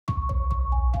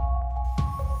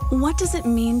What does it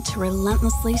mean to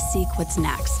relentlessly seek what's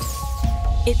next?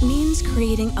 It means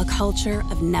creating a culture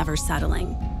of never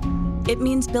settling. It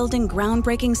means building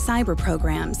groundbreaking cyber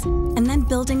programs and then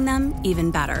building them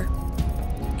even better.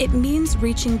 It means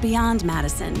reaching beyond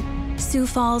Madison, Sioux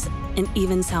Falls, and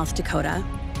even South Dakota,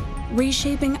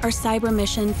 reshaping our cyber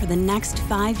mission for the next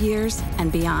 5 years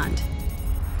and beyond.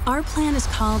 Our plan is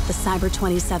called the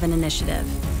Cyber-27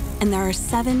 Initiative, and there are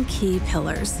 7 key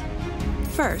pillars.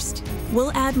 First,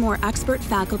 we'll add more expert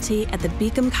faculty at the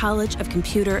Beacom College of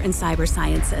Computer and Cyber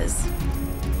Sciences.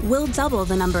 We'll double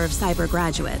the number of cyber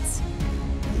graduates.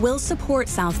 We'll support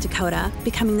South Dakota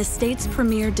becoming the state's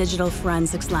premier digital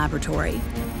forensics laboratory.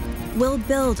 We'll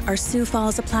build our Sioux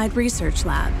Falls Applied Research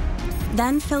Lab,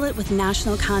 then fill it with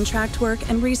national contract work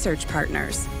and research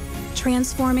partners,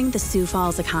 transforming the Sioux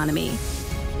Falls economy.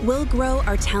 We'll grow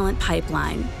our talent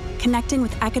pipeline, connecting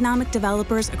with economic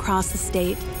developers across the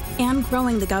state and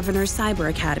growing the Governor's Cyber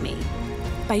Academy.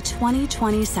 By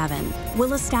 2027,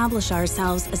 we'll establish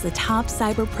ourselves as the top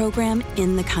cyber program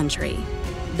in the country.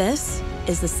 This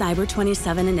is the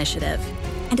Cyber-27 Initiative,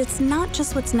 and it's not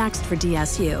just what's next for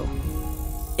DSU.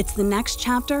 It's the next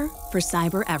chapter for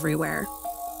cyber everywhere.